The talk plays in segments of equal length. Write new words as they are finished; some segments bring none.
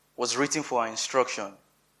was written for our instruction,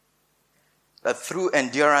 that through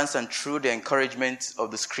endurance and through the encouragement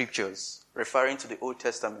of the scriptures, referring to the Old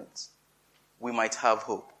Testament, we might have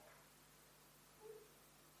hope.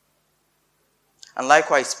 And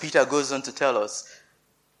likewise, Peter goes on to tell us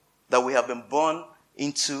that we have been born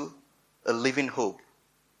into a living hope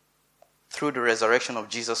through the resurrection of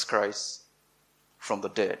Jesus Christ from the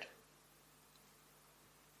dead.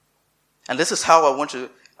 And this is how I want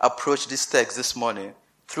to approach this text this morning,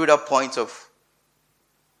 through that point of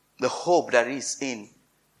the hope that is in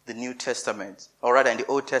the New Testament, or rather in the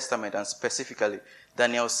Old Testament, and specifically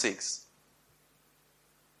Daniel 6.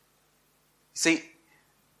 See,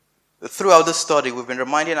 throughout this study, we've been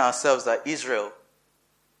reminding ourselves that Israel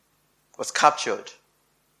was captured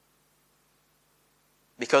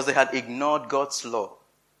because they had ignored God's law.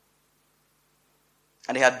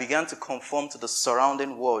 And they had begun to conform to the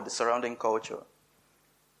surrounding world, the surrounding culture.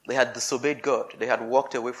 They had disobeyed God. They had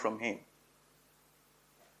walked away from Him.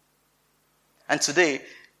 And today,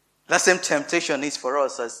 that same temptation is for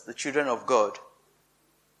us as the children of God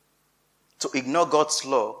to ignore God's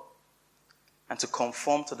law and to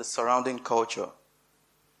conform to the surrounding culture.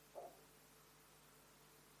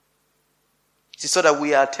 See, so that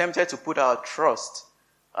we are tempted to put our trust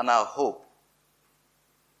and our hope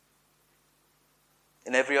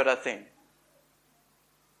in every other thing.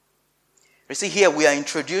 You see, here we are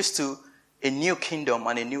introduced to a new kingdom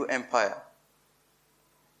and a new empire.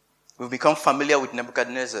 We've become familiar with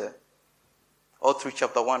Nebuchadnezzar all through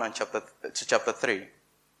chapter 1 and chapter 3.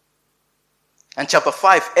 And chapter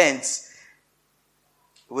 5 ends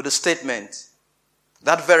with a statement.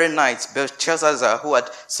 That very night, Belshazzar, who had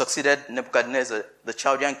succeeded Nebuchadnezzar, the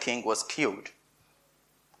Chaldean king, was killed.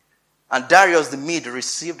 And Darius the Mede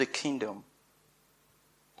received the kingdom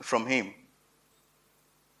from him.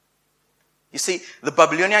 You see, the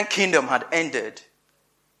Babylonian kingdom had ended.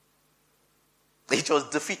 It was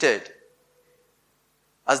defeated.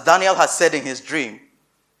 As Daniel had said in his dream,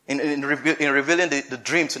 in revealing the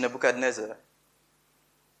dream to Nebuchadnezzar,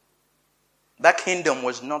 that kingdom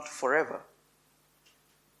was not forever.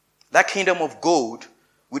 That kingdom of gold,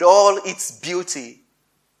 with all its beauty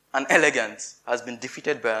and elegance, has been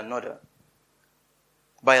defeated by another,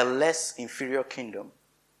 by a less inferior kingdom.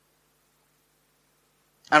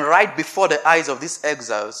 And right before the eyes of these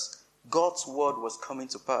exiles, God's word was coming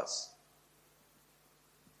to pass.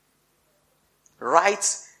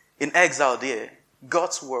 Right in exile there,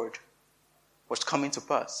 God's word was coming to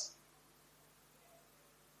pass.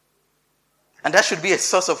 And that should be a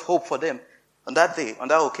source of hope for them on that day, on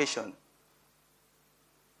that occasion.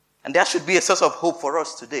 And that should be a source of hope for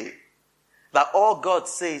us today. That all God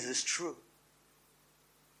says is true.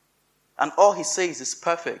 And all He says is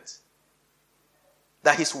perfect.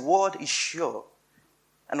 That His word is sure.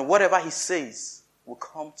 And whatever He says will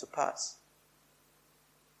come to pass.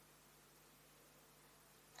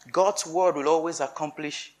 God's word will always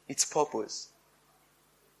accomplish its purpose.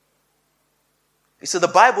 You see, the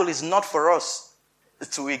Bible is not for us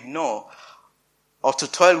to ignore or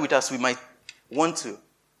to toil with as we might want to,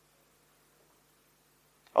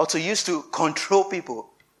 or to use to control people,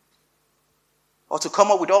 or to come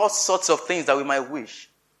up with all sorts of things that we might wish.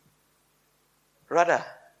 Rather,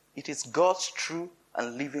 it is God's true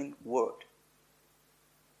and living word.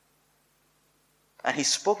 And He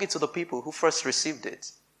spoke it to the people who first received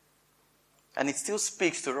it. And it still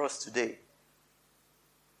speaks to us today.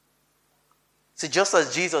 See, just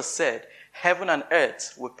as Jesus said, heaven and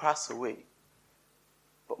earth will pass away,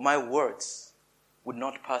 but my words would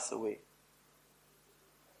not pass away.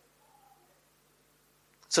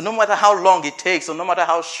 So no matter how long it takes, or no matter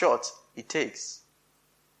how short it takes,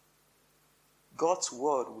 God's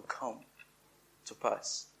word will come to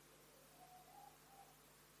pass.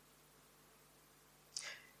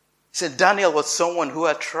 See, Daniel was someone who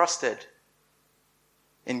had trusted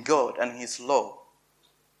in God and His law.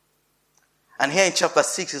 And here in chapter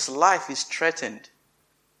 6, his life is threatened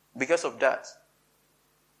because of that.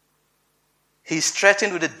 He is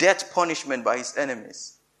threatened with a death punishment by his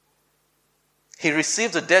enemies. He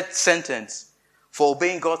receives a death sentence for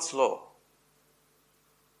obeying God's law.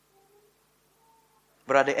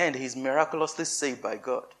 But at the end, he is miraculously saved by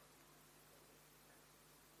God.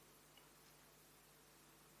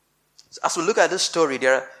 So as we look at this story,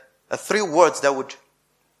 there are three words that would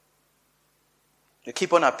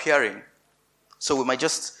keep on appearing. So we might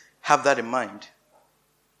just have that in mind.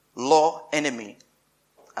 Law, enemy,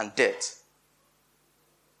 and death.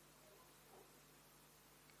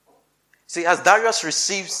 See, as Darius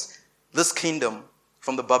receives this kingdom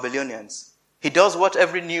from the Babylonians, he does what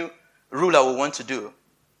every new ruler will want to do.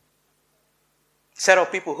 Set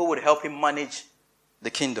up people who would help him manage the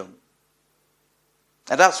kingdom.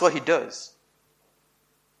 And that's what he does.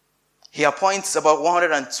 He appoints about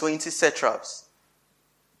 120 satraps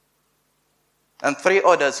and 3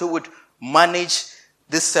 others who would manage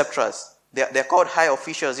these satraps. They're called high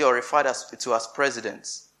officials here, or referred to as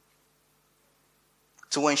presidents,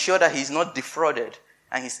 to ensure that he's not defrauded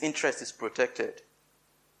and his interest is protected.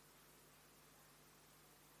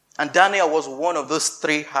 And Daniel was one of those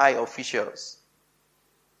 3 high officials.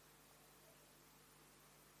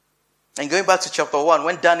 And going back to chapter 1,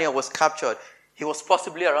 when Daniel was captured, he was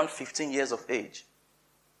possibly around 15 years of age.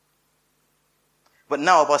 But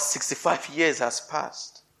now about 65 years has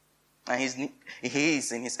passed. And he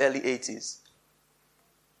is in his early 80s.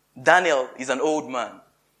 Daniel is an old man.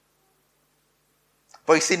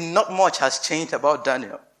 But you see, not much has changed about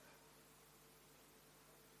Daniel.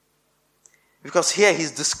 Because here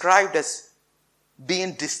he's described as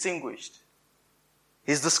being distinguished.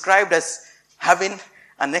 He's described as having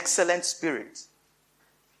an excellent spirit.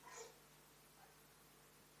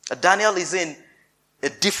 Daniel is in a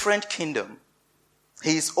different kingdom.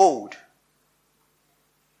 He is old.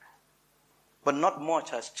 But not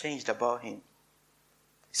much has changed about him.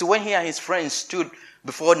 So when he and his friends stood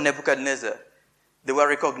before Nebuchadnezzar, they were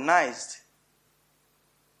recognized.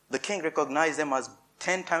 The king recognized them as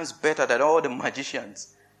 10 times better than all the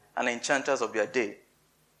magicians and enchanters of their day.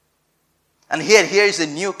 And here is a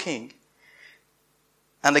new king.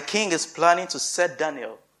 And the king is planning to set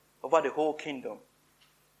Daniel over the whole kingdom.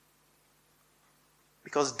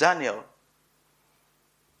 Because Daniel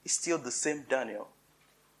is still the same Daniel.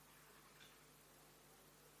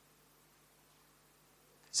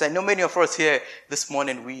 So I know many of us here this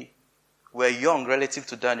morning, we were young relative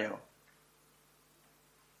to Daniel.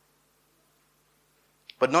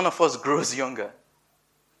 But none of us grows younger.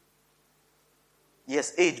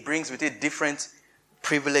 Yes, age brings with it different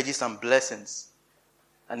privileges and blessings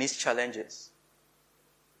and its challenges.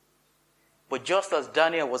 But just as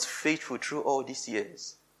Daniel was faithful through all these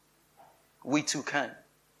years, we too can.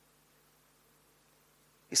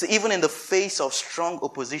 You see, even in the face of strong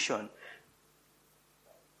opposition,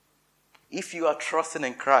 if you are trusting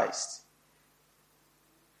in Christ,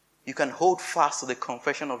 you can hold fast to the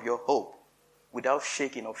confession of your hope without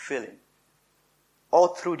shaking or failing all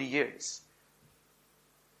through the years.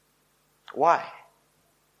 Why?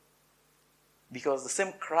 Because the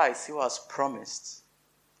same Christ who has promised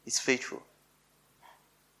is faithful.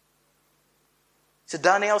 So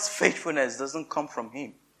Daniel's faithfulness doesn't come from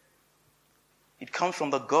him. It comes from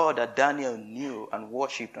the God that Daniel knew and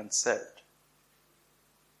worshipped and served.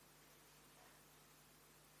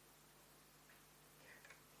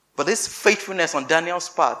 But this faithfulness on Daniel's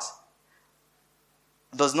part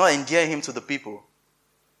does not endear him to the people.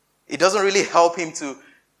 It doesn't really help him to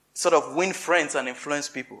sort of win friends and influence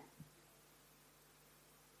people.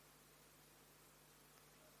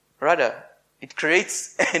 Rather, it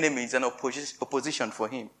creates enemies and opposition for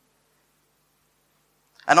him.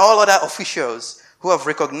 And all other officials who have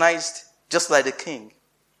recognized, just like the king,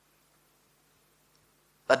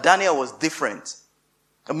 that Daniel was different.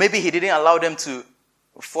 Or maybe he didn't allow them to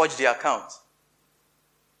forge the account.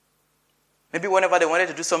 Maybe whenever they wanted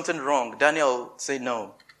to do something wrong, Daniel would say,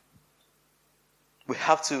 no. We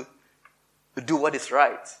have to do what is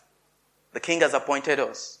right. The king has appointed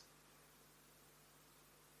us.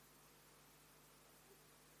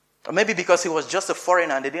 Or maybe because he was just a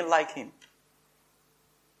foreigner and they didn't like him.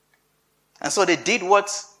 And so they did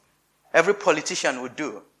what every politician would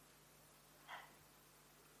do.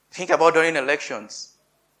 Think about during elections.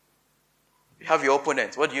 You have your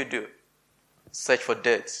opponent. What do? Search for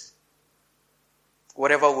dirt.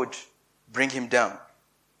 Whatever would bring him down.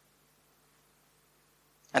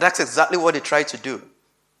 And that's exactly what they tried to do.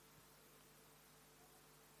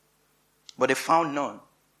 But they found none.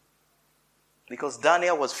 Because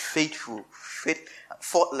Daniel was faithful,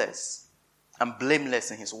 faultless, and blameless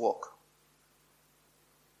in his work.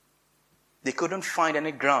 They couldn't find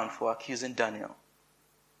any ground for accusing Daniel.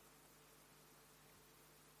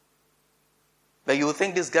 But you would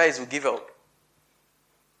think these guys would give up.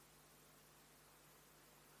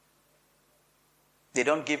 They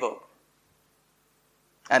don't give up.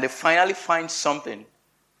 And they finally find something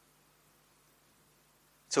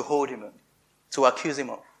to hold him in, to accuse him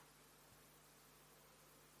of.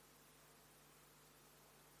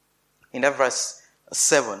 In that verse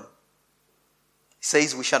 7, it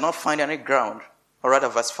says, we shall not find any ground, or rather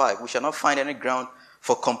verse 5, we shall not find any ground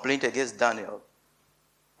for complaint against Daniel,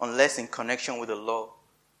 unless in connection with the law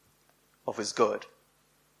of his God.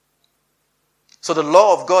 So the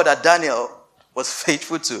law of God that Daniel was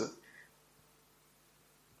faithful to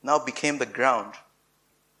now became the ground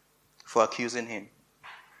for accusing him.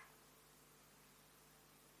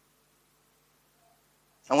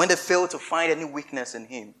 And when they fail to find any weakness in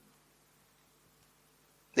him,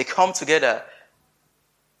 they come together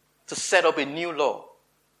to set up a new law.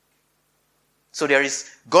 So there is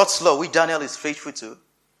God's law, which Daniel is faithful to.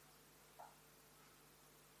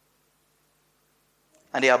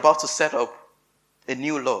 And they are about to set up a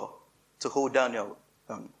new law to hold Daniel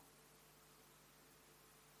on.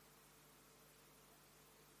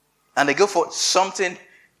 And they go for something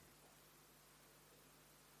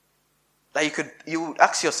that you would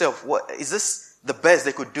ask yourself, what is this the best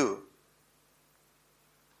they could do?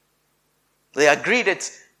 They agree that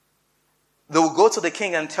they will go to the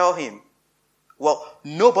king and tell him, well,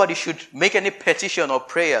 nobody should make any petition or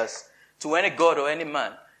prayers to any god or any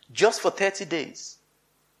man just for 30 days.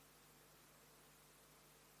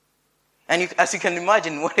 And as you can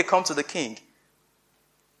imagine, when they come to the king,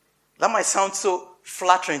 that might sound so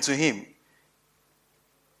flattering to him.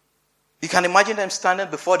 You can imagine them standing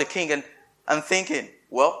before the king and thinking,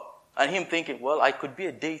 and him thinking, I could be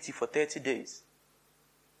a deity for 30 days.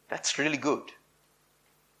 That's really good.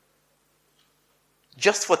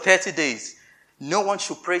 Just for 30 days, no one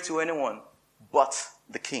should pray to anyone but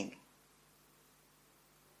the king.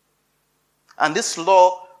 And this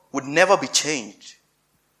law would never be changed.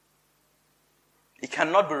 It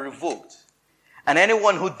cannot be revoked. And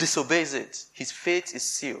anyone who disobeys it, his fate is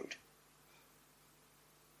sealed.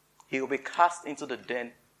 He will be cast into the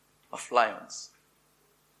den of lions.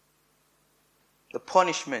 The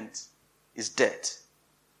punishment is death.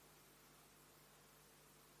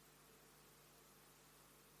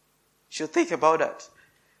 You should think about that.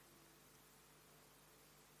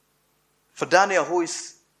 For Daniel,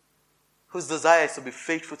 whose desire is to be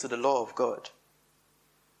faithful to the law of God,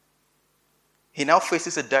 he now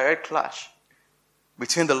faces a direct clash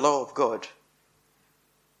between the law of God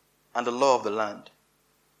and the law of the land.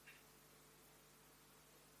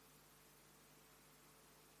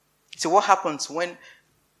 So what happens when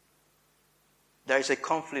there is a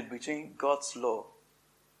conflict between God's law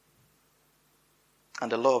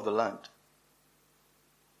and the law of the land?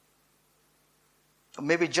 Or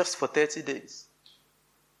maybe just for 30 days.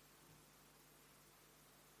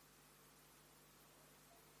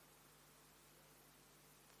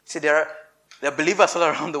 See, there are believers all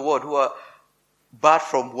around the world who are barred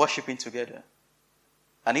from worshiping together.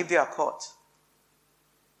 And if they are caught,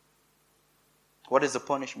 what is the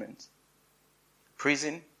punishment?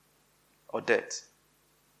 Prison or death?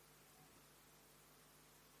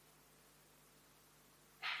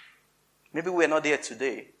 Maybe we're not there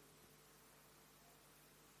today.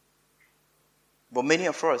 But many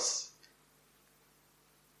of us,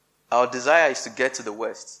 our desire is to get to the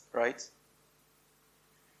West, right?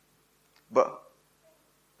 But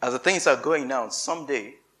as the things are going now,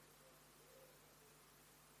 someday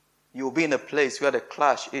you will be in a place where the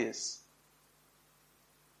clash is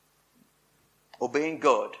obeying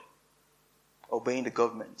God, obeying the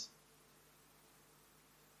government.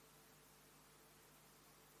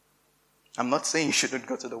 I'm not saying you shouldn't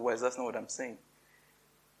go to the West. That's not what I'm saying.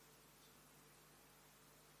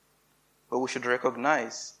 But we should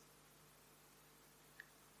recognize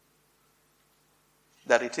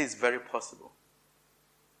that it is very possible.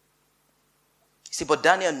 See, but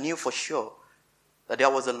Daniel knew for sure that there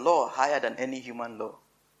was a law higher than any human law.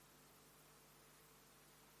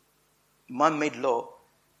 Man-made law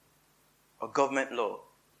or government law.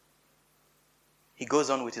 He goes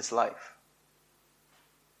on with his life.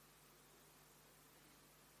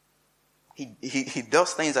 He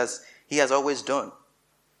does things as he has always done.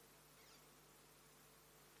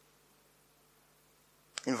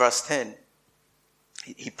 In verse 10,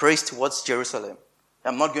 he prays towards Jerusalem.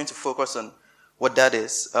 I'm not going to focus on what that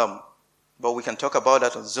is, but we can talk about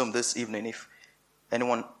that on Zoom this evening if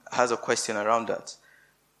anyone has a question around that.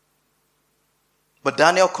 But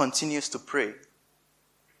Daniel continues to pray,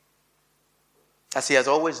 as he has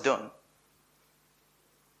always done.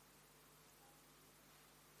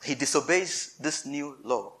 He disobeys this new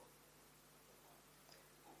law.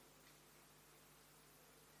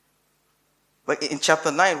 But in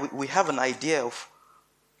chapter 9, we have an idea of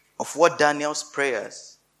what Daniel's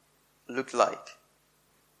prayers looked like.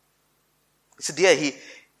 So there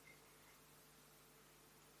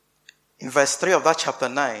in verse 3 of that chapter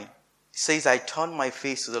 9, he says, I turned my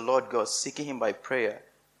face to the Lord God, seeking him by prayer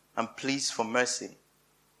and pleas for mercy.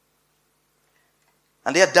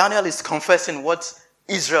 And there Daniel is confessing what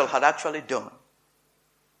Israel had actually done.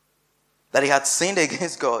 That he had sinned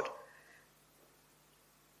against God.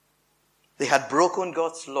 They had broken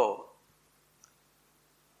God's law.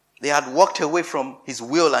 They had walked away from his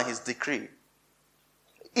will and his decree.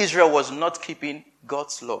 Israel was not keeping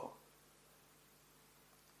God's law.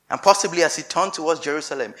 And possibly as he turned towards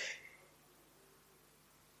Jerusalem,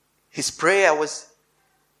 his prayer was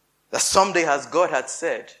that someday, as God had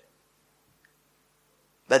said,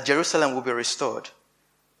 that Jerusalem will be restored.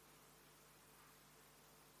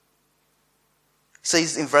 It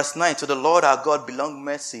says in verse 9, to the Lord our God belong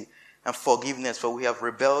mercy and forgiveness, for we have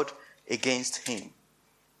rebelled against him.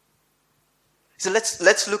 So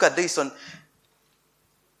let's look at this on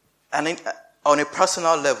a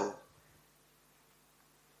personal level.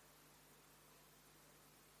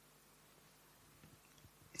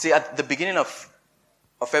 See, at the beginning of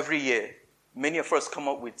every year, many of us come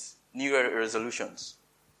up with New Year resolutions.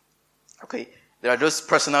 Okay, there are those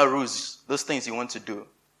personal rules, those things you want to do.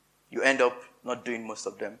 You end up not doing most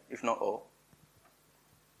of them, if not all.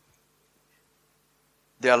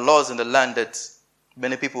 There are laws in the land that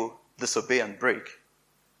many people disobey and break.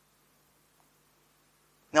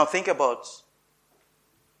 Now think about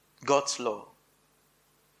God's law.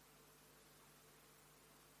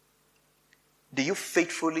 Do you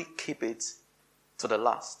faithfully keep it to the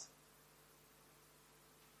last?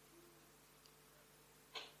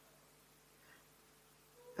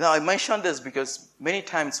 Now I mention this because many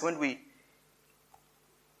times when I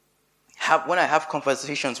have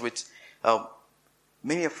conversations with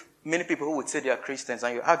many people who would say they are Christians,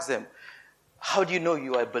 and you ask them, how do you know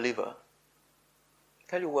you are a believer? I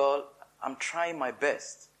tell you, well, I'm trying my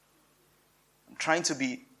best. I'm trying to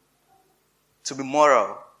be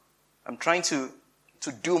moral. I'm trying to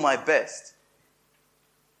do my best.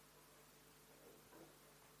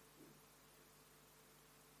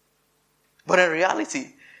 But in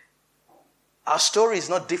reality, our story is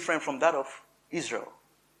not different from that of Israel.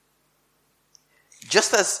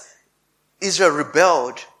 Just as Israel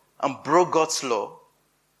rebelled and broke God's law,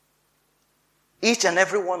 each and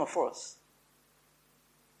every one of us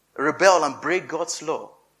rebel and break God's law.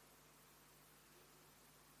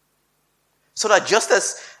 So that just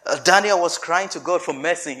as Daniel was crying to God for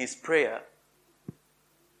mercy in his prayer,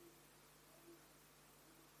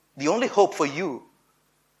 the only hope for you,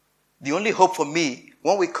 the only hope for me,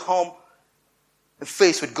 when we come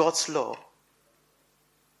faced with God's law,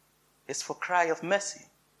 is for cry of mercy.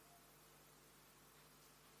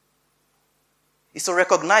 It's to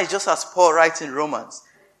recognize, just as Paul writes in Romans,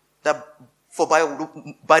 that for by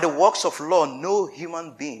the works of law, no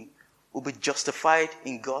human being will be justified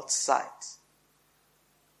in God's sight.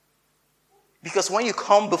 Because when you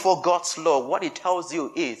come before God's law, what it tells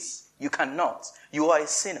you is, you cannot. You are a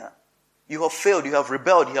sinner. You have failed, you have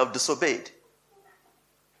rebelled, you have disobeyed.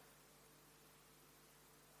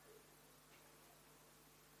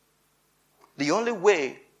 The only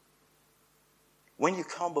way, when you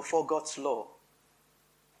come before God's law,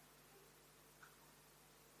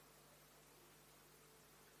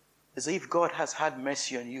 is if God has had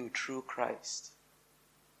mercy on you through Christ.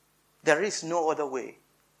 There is no other way.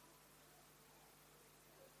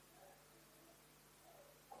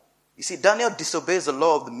 You see, Daniel disobeys the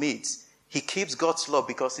law of the Medes. He keeps God's law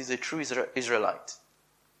because he's a true Israelite.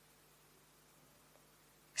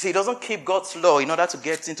 See, he doesn't keep God's law in order to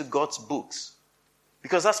get into God's books.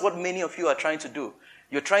 Because that's what many of you are trying to do.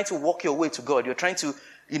 You're trying to walk your way to God. You're trying to,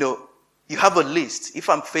 you have a list. If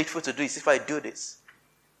I'm faithful to do this, if I do this.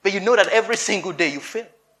 But you know that every single day you fail.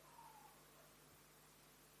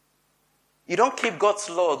 You don't keep God's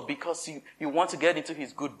law because you want to get into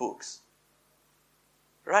his good books.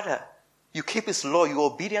 Rather, you keep his law, you're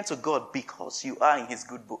obedient to God because you are in his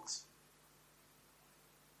good books.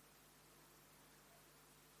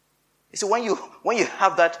 You see, when you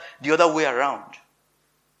have that the other way around,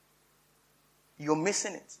 you're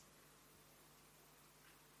missing it.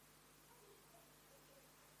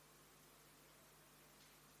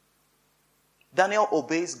 Daniel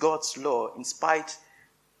obeys God's law in spite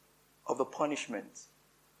of the punishment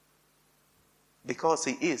because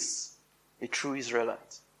he is a true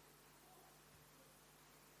Israelite.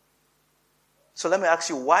 So let me ask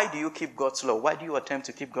you, why do you keep God's law? Why do you attempt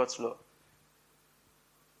to keep God's law?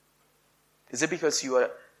 Is it because you are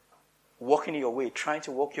walking your way, trying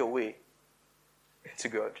to walk your way into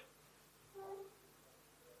God?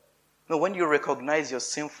 No, when you recognize your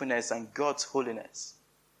sinfulness and God's holiness,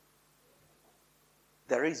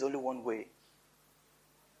 there is only one way.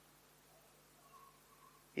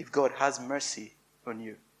 If God has mercy on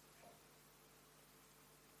you.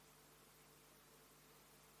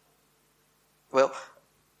 Well,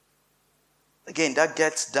 again, that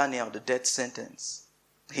gets Daniel the death sentence.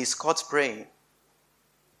 He's caught praying.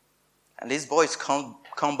 And these boys come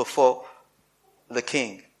before the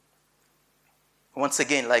king. Once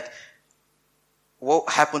again, like what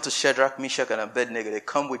happened to Shadrach, Meshach, and Abednego? They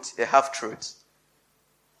come with a half-truth.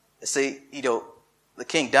 They say, The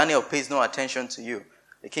king, Daniel, pays no attention to you.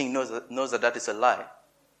 The king knows that is a lie.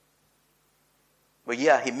 But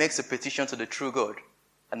yeah, he makes a petition to the true God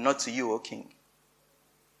and not to you, O king.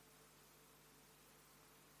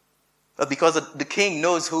 But because the king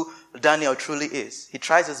knows who Daniel truly is, he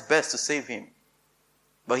tries his best to save him.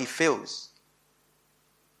 But he fails.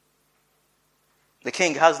 The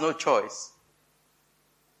king has no choice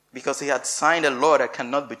because he had signed a law that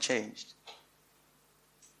cannot be changed.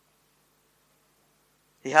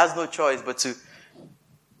 He has no choice but to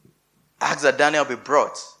ask that Daniel be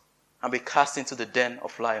brought and be cast into the den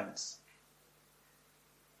of lions.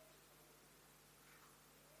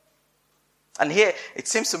 And here, it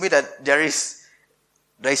seems to me that there is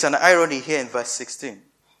an irony here in verse 16.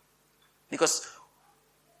 Because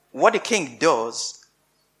what the king does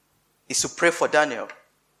is to pray for Daniel.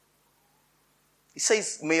 He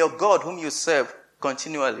says, may your God whom you serve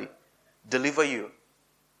continually deliver you.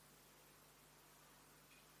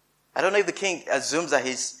 I don't know if the king assumes that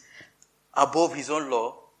he's above his own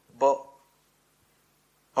law,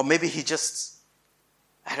 or maybe he just,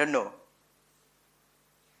 I don't know.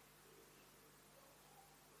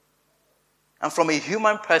 And from a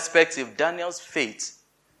human perspective, Daniel's fate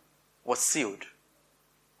was sealed.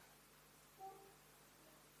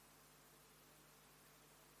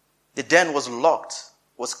 The den was locked,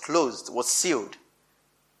 was closed, was sealed.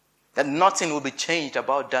 That nothing will be changed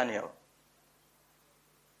about Daniel.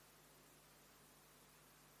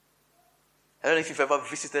 I don't know if you've ever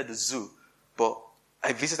visited the zoo, but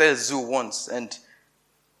I visited the zoo once and,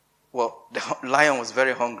 the lion was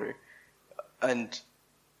very hungry. And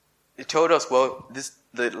he told us,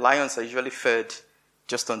 the lions are usually fed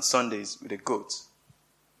just on Sundays with a goat.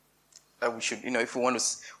 That we should, if we want to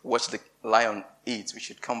watch the lion eat, we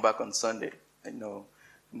should come back on Sunday. No,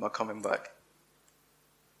 I'm not coming back.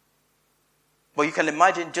 But you can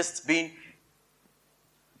imagine just being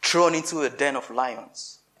thrown into a den of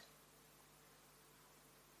lions.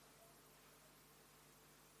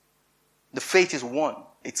 The fate is won.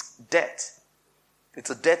 It's death. It's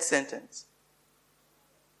a death sentence.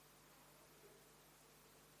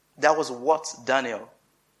 That was what Daniel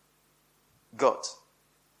got.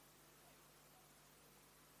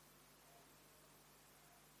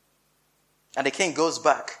 And the king goes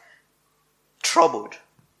back, troubled.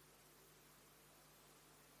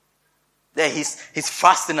 There he's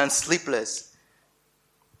fasting and sleepless.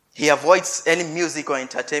 He avoids any music or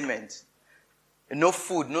entertainment. No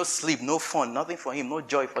food, no sleep, no fun, nothing for him, no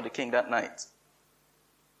joy for the king that night.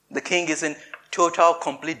 The king is in total,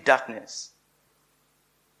 complete darkness.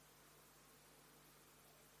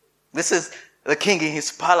 This is the king in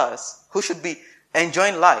his palace who should be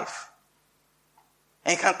enjoying life.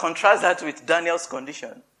 And you can contrast that with Daniel's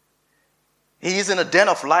condition. He is in a den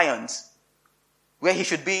of lions where he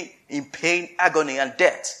should be in pain, agony, and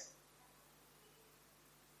death.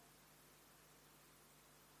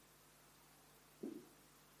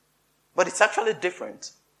 But it's actually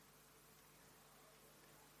different.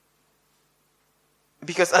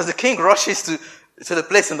 Because as the king rushes to the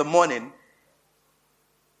place in the morning,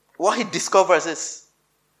 what he discovers is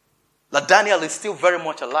that Daniel is still very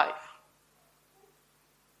much alive.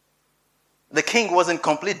 The king was in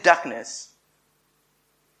complete darkness.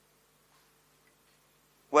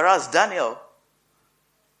 Whereas Daniel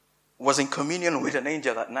was in communion with an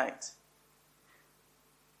angel at night.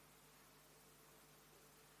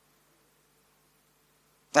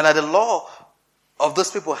 And that the law of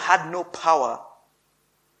those people had no power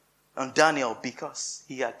on Daniel because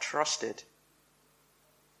he had trusted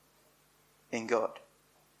in God.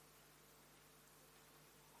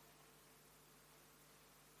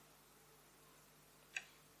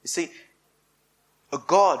 You see, a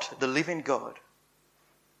God, the living God,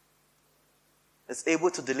 is able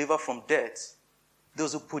to deliver from death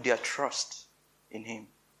those who put their trust in him.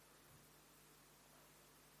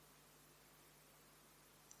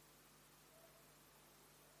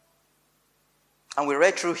 And we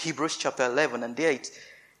read through Hebrews chapter 11, and there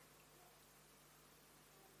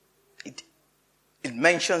it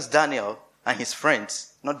mentions Daniel and his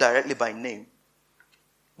friends, not directly by name.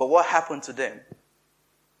 But what happened to them?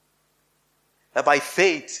 That by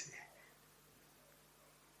faith,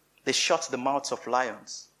 they shut the mouths of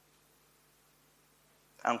lions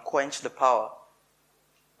and quenched the power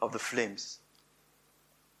of the flames.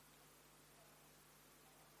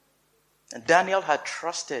 And Daniel had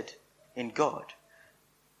trusted in God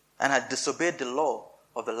and had disobeyed the law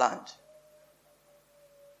of the land.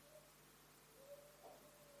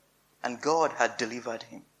 And God had delivered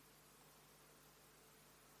him.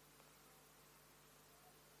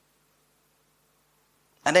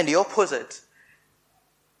 And then the opposite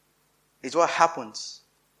is what happens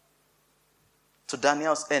to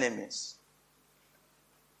Daniel's enemies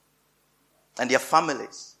and their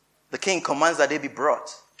families. The king commands that they be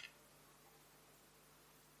brought.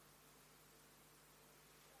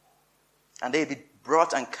 And they be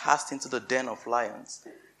brought and cast into the den of lions,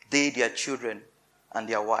 they, their children, and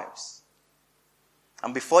their wives.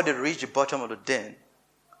 And before they reach the bottom of the den,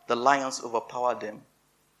 the lions overpower them.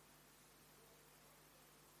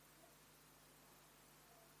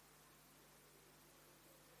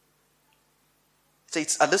 So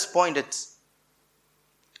it's at this point that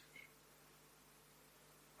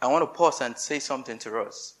I want to pause and say something to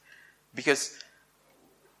us. Because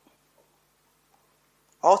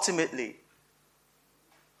ultimately,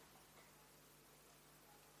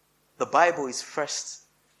 the Bible is first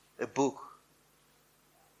a book,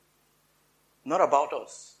 not about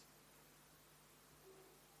us,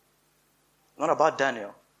 not about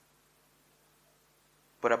Daniel,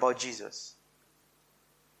 but about Jesus.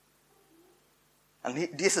 And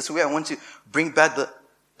this is where I want to bring back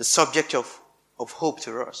the subject of hope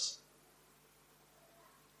to us.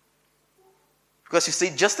 Because you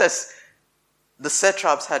see, just as the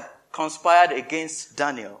satraps had conspired against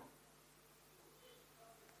Daniel,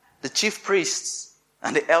 the chief priests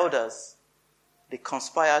and the elders, they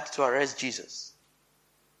conspired to arrest Jesus.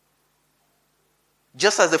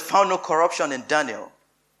 Just as they found no corruption in Daniel,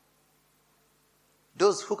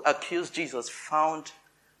 those who accused Jesus found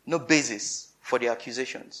no basis for the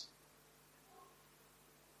accusations.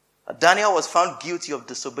 Daniel was found guilty of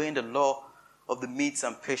disobeying the law of the Medes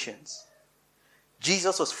and Persians.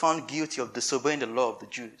 Jesus was found guilty of disobeying the law of the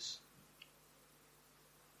Jews.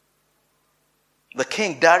 The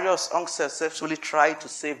king Darius unsuccessfully tried to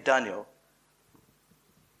save Daniel.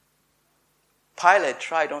 Pilate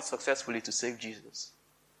tried unsuccessfully to save Jesus.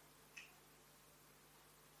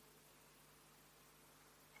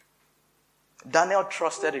 Daniel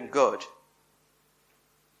trusted in God,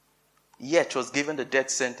 yet was given the death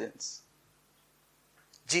sentence.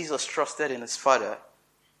 Jesus trusted in his Father,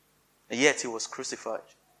 and yet he was crucified.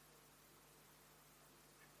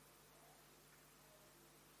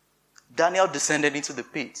 Daniel descended into the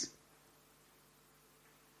pit.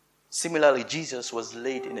 Similarly, Jesus was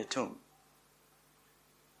laid in a tomb.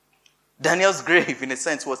 Daniel's grave, in a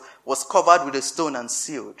sense, was covered with a stone and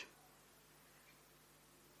sealed.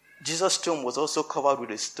 Jesus' tomb was also covered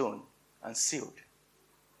with a stone and sealed.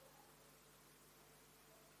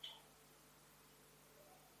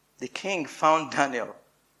 The king found Daniel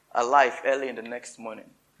alive early in the next morning.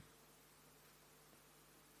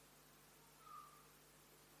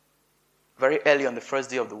 Very early on the first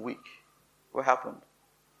day of the week. What happened?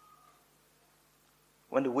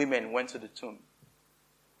 When the women went to the tomb,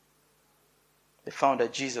 they found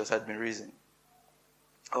that Jesus had been risen,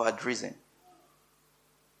 or had risen.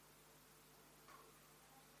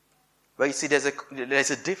 But you see, there's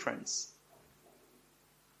a difference.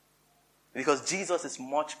 Because Jesus is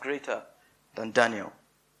much greater than Daniel.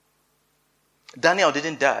 Daniel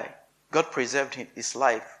didn't die. God preserved his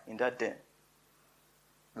life in that den.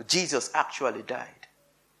 But Jesus actually died.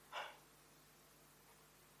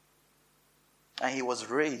 And he was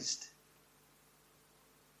raised.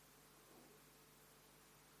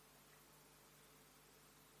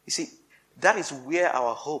 You see, that is where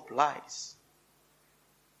our hope lies.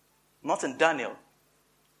 Not in Daniel,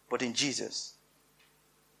 but in Jesus.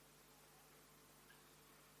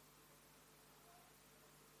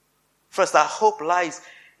 First, our hope lies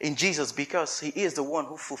in Jesus because he is the one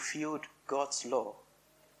who fulfilled God's law.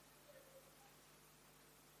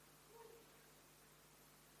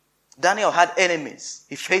 Daniel had enemies.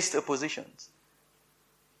 He faced oppositions.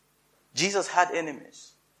 Jesus had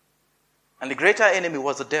enemies. And the greater enemy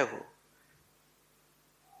was the devil.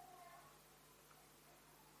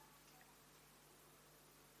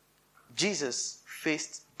 Jesus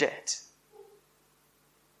faced death.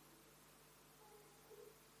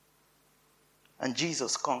 And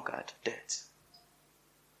Jesus conquered death.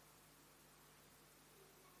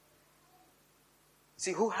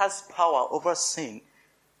 See, who has power over sin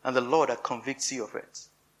and the law that convicts you of it?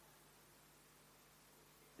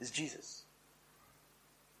 It's Jesus.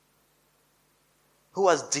 Who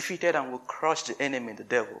has defeated and will crush the enemy, the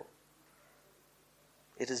devil?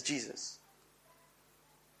 It is Jesus.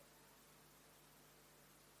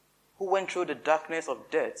 Who went through the darkness of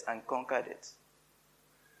death and conquered it?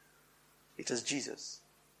 It is Jesus.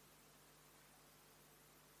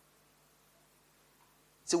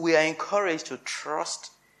 So we are encouraged to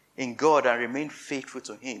trust in God and remain faithful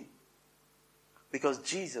to him. Because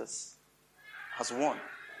Jesus has won.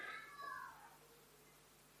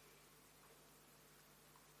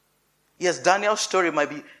 Yes, Daniel's story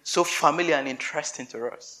might be so familiar and interesting to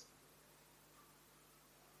us.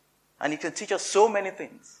 And it can teach us so many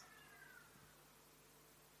things.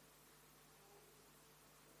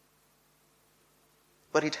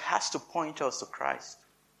 But it has to point us to Christ.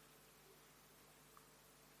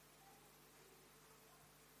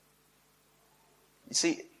 You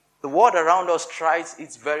see, the world around us tries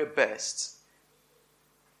its very best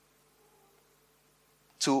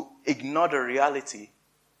to ignore the reality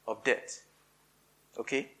of death.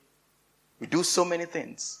 Okay? We do so many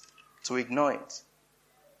things to ignore it.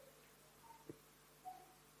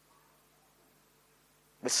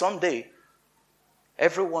 But someday,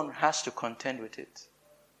 everyone has to contend with it.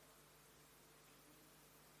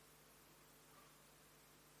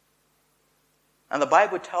 And the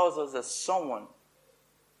Bible tells us that someone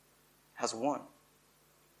has won.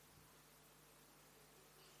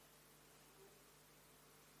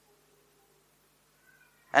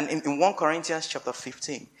 And in 1 Corinthians chapter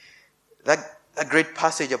 15, that great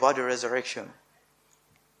passage about the resurrection,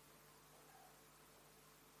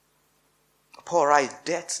 Paul writes,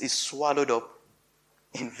 death is swallowed up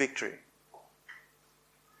in victory.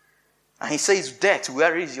 And he says, death,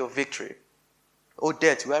 where is your victory? Oh,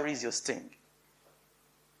 death, where is your sting?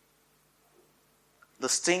 The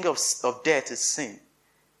sting of death is sin.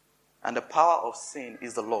 And the power of sin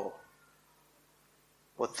is the law.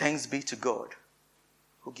 But thanks be to God,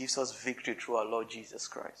 who gives us victory through our Lord Jesus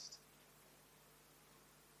Christ.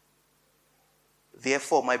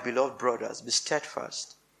 Therefore, my beloved brothers, be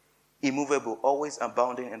steadfast, immovable, always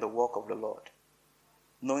abounding in the work of the Lord,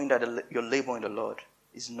 knowing that your labor in the Lord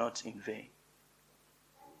is not in vain.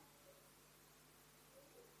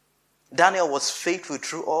 Daniel was faithful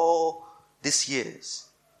through all these years.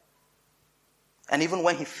 And even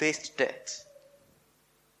when he faced death,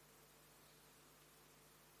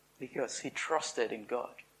 because he trusted in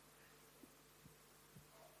God.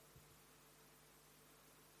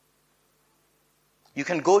 You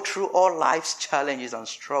can go through all life's challenges and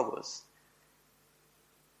struggles.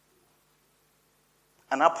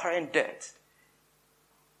 An apparent death,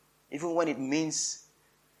 even when it means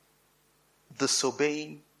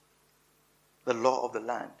disobeying the law of the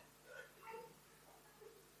land.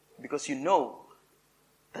 Because you know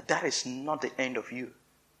that is not the end of you.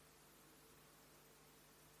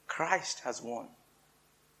 Christ has won.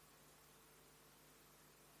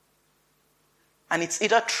 And it's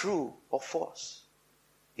either true or false.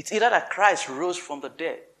 It's either that Christ rose from the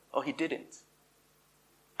dead or he didn't.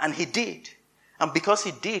 And he did. And because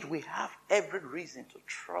he did, we have every reason to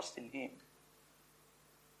trust in him.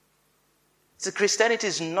 See, Christianity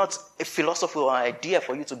is not a philosophy or an idea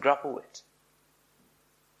for you to grapple with.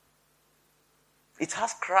 It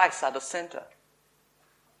has Christ at the center.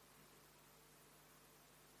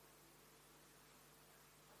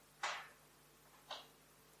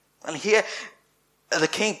 And here, the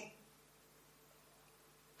king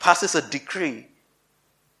passes a decree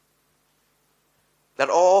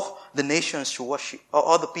that all the nations should worship, or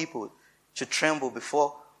all the people should tremble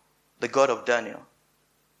before the God of Daniel.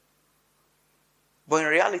 But in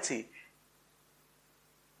reality,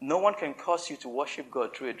 no one can cause you to worship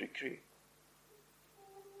God through a decree.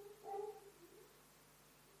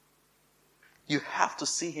 You have to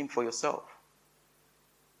see him for yourself.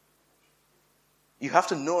 You have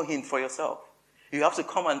to know him for yourself. You have to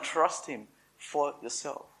come and trust him for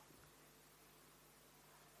yourself.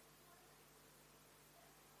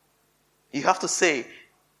 You have to say,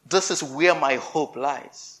 this is where my hope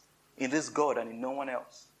lies, in this God and in no one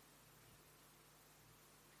else.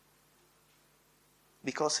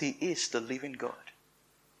 Because he is the living God.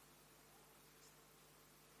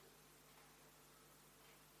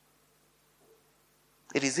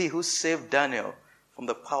 It is he who saved Daniel from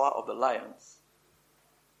the power of the lions.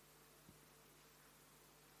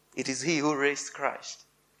 It is he who raised Christ.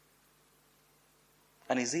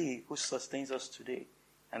 And it is he who sustains us today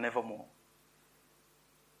and evermore.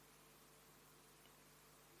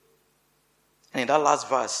 And in that last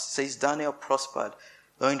verse, says Daniel prospered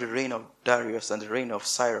during the reign of Darius and the reign of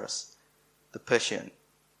Cyrus, the Persian.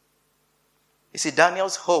 You see,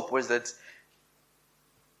 Daniel's hope was that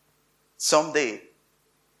someday,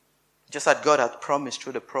 just as God had promised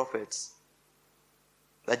through the prophets,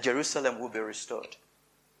 that Jerusalem would be restored.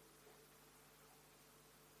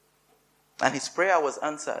 And his prayer was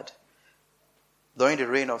answered during the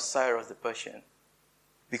reign of Cyrus the Persian,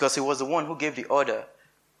 because he was the one who gave the order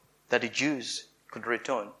that the Jews could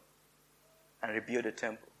return and rebuild the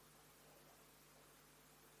temple.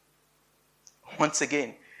 Once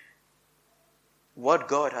again, what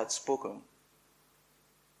God had spoken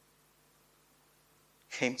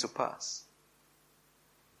came to pass.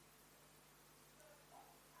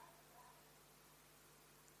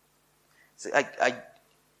 See,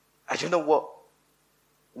 I don't know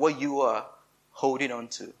what you are holding on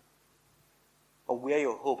to or where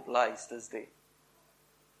your hope lies this day.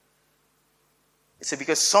 See,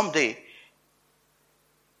 because someday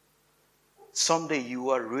you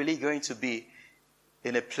are really going to be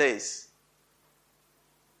in a place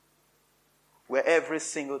where every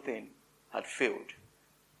single thing had failed.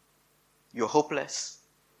 You're hopeless.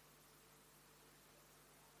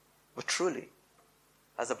 But truly,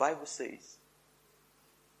 as the Bible says,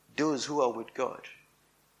 those who are with God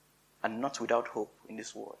are not without hope in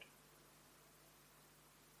this world.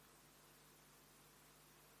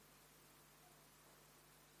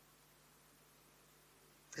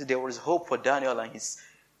 There was hope for Daniel and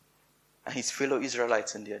his fellow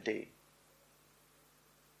Israelites in their day.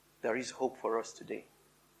 There is hope for us today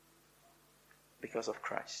because of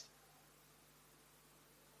Christ.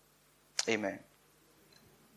 Amen.